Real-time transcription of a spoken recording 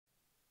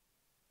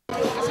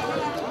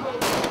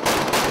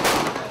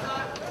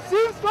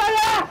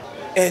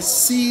A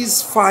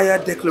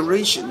ceasefire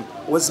declaration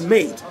was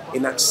made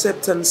in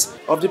acceptance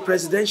of the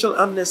Presidential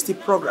Amnesty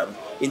Program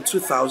in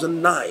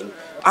 2009,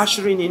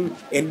 ushering in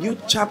a new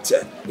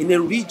chapter in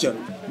a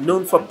region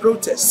known for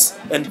protests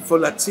and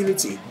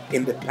volatility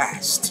in the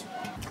past.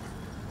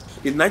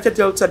 The Niger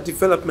Delta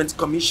Development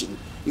Commission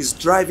is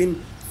driving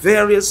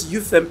various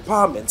youth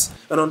empowerment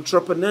and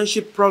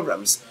entrepreneurship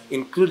programs,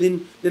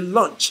 including the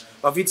launch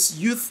of its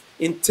youth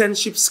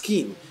internship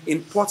scheme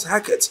in Port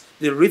Harcourt,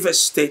 the Rivers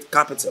State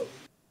capital.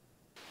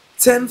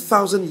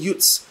 10,000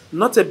 youths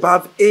not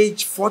above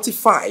age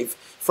 45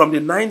 from the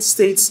 9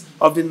 states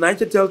of the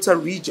Niger Delta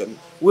region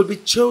will be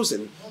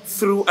chosen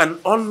through an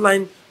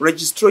online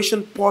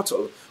registration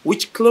portal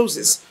which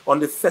closes on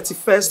the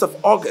 31st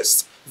of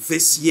August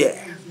this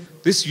year.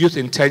 This youth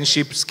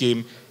internship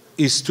scheme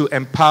is to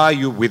empower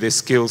you with a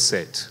skill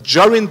set.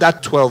 During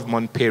that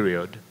 12-month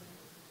period,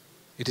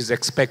 it is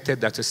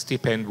expected that a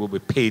stipend will be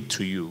paid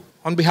to you.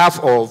 On behalf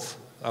of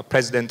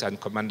President and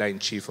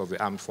Commander-in-Chief of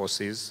the Armed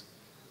Forces,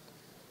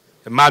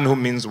 a man who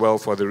means well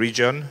for the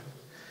region,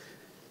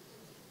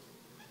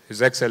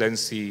 His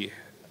Excellency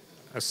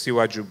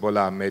Asiwaju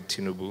Bola Ahmed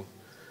Tinubu,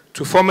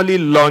 to formally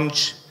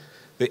launch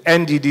the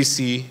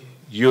Ndcc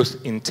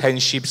Youth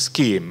Internship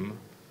Scheme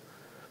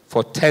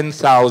for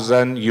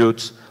 10,000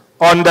 youths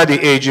under the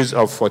ages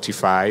of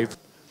 45.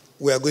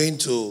 We are going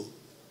to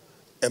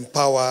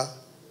empower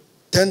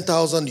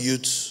 10,000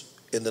 youths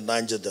in the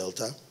Niger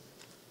Delta,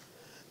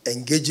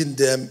 engaging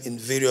them in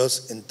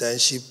various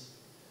internships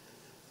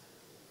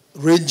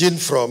ranging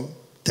from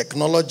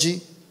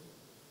technology,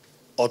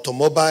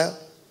 automobile,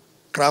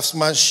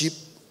 craftsmanship,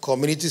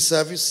 community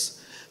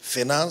service,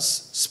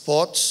 finance,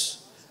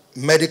 sports,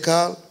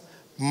 medical,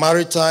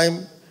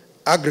 maritime,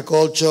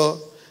 agriculture,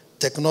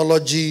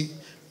 technology,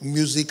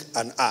 music,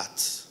 and art.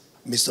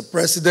 Mr.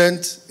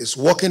 President is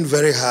working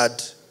very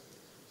hard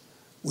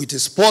with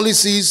his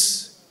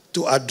policies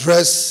to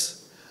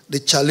address the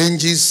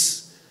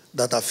challenges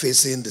that are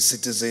facing the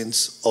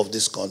citizens of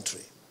this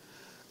country.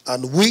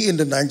 And we in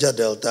the Niger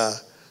Delta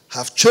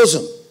have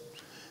chosen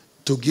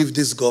to give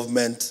this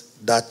government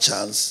that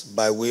chance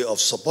by way of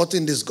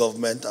supporting this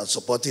government and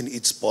supporting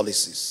its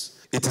policies.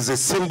 It is a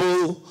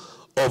symbol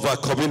of our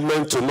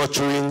commitment to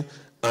nurturing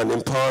and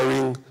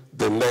empowering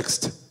the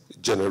next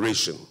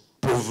generation,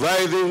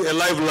 providing a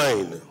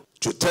lifeline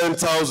to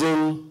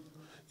 10,000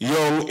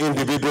 young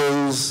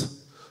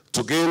individuals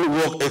to gain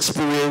work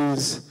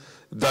experience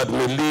that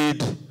may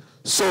lead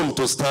some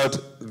to start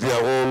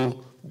their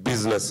own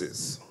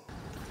businesses.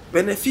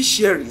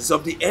 Beneficiaries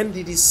of the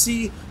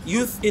NDDC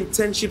Youth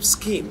Internship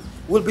Scheme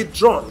will be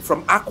drawn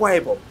from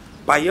Akwa Ibom,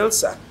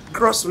 Bayelsa,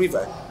 Cross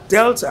River,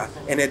 Delta,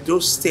 and Edo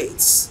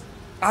states.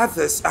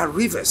 Others are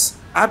Rivers,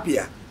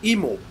 Abia,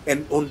 Imo,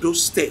 and Ondo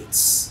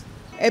states.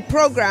 A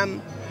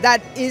program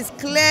that is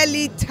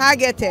clearly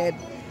targeted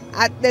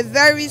at the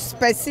very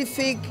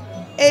specific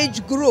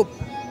age group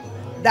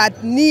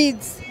that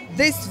needs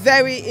this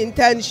very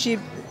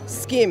internship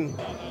scheme.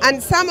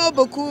 And Samuel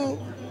Boku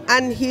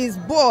and his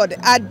board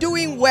are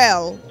doing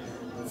well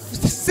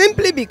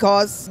simply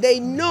because they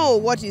know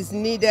what is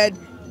needed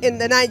in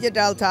the Niger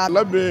Delta.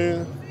 Let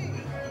me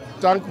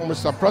thank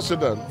Mr.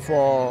 President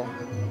for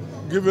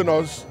giving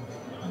us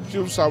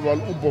Chief Samuel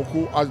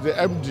Uboku as the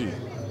MD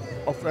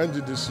of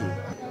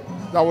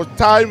NDDC. There was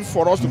time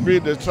for us to be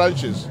in the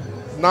trenches.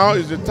 Now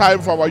is the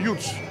time for our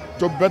youth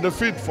to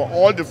benefit for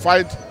all the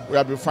fight we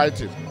have been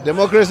fighting.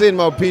 Democracy, in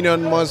my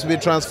opinion, must be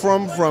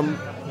transformed from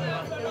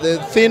the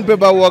thin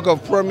paperwork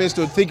of promise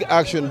to thick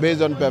action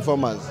based on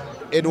performance.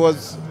 It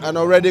was an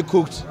already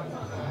cooked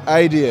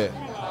idea,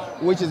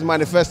 which is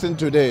manifesting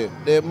today.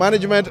 The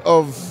management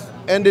of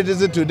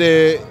NDDC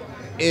today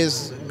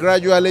is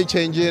gradually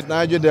changing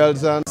Niger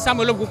Delta.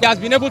 Samuel Oguke has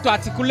been able to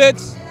articulate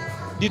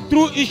the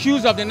true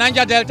issues of the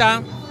Niger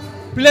Delta,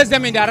 place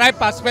them in their right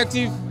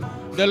perspective.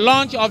 The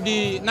launch of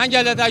the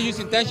Niger Delta Youth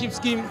Internship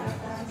Scheme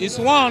is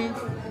one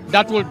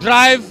that will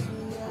drive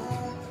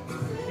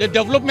the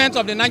development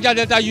of the Niger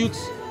Delta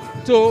youth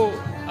to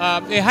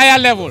a higher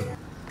level.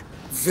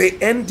 The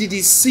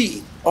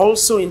NDDC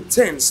also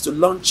intends to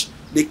launch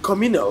the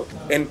Communal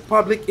and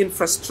Public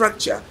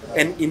Infrastructure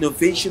and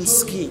Innovation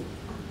Scheme.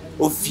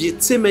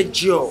 Ovieteme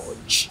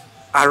George,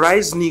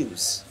 Arise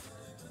News.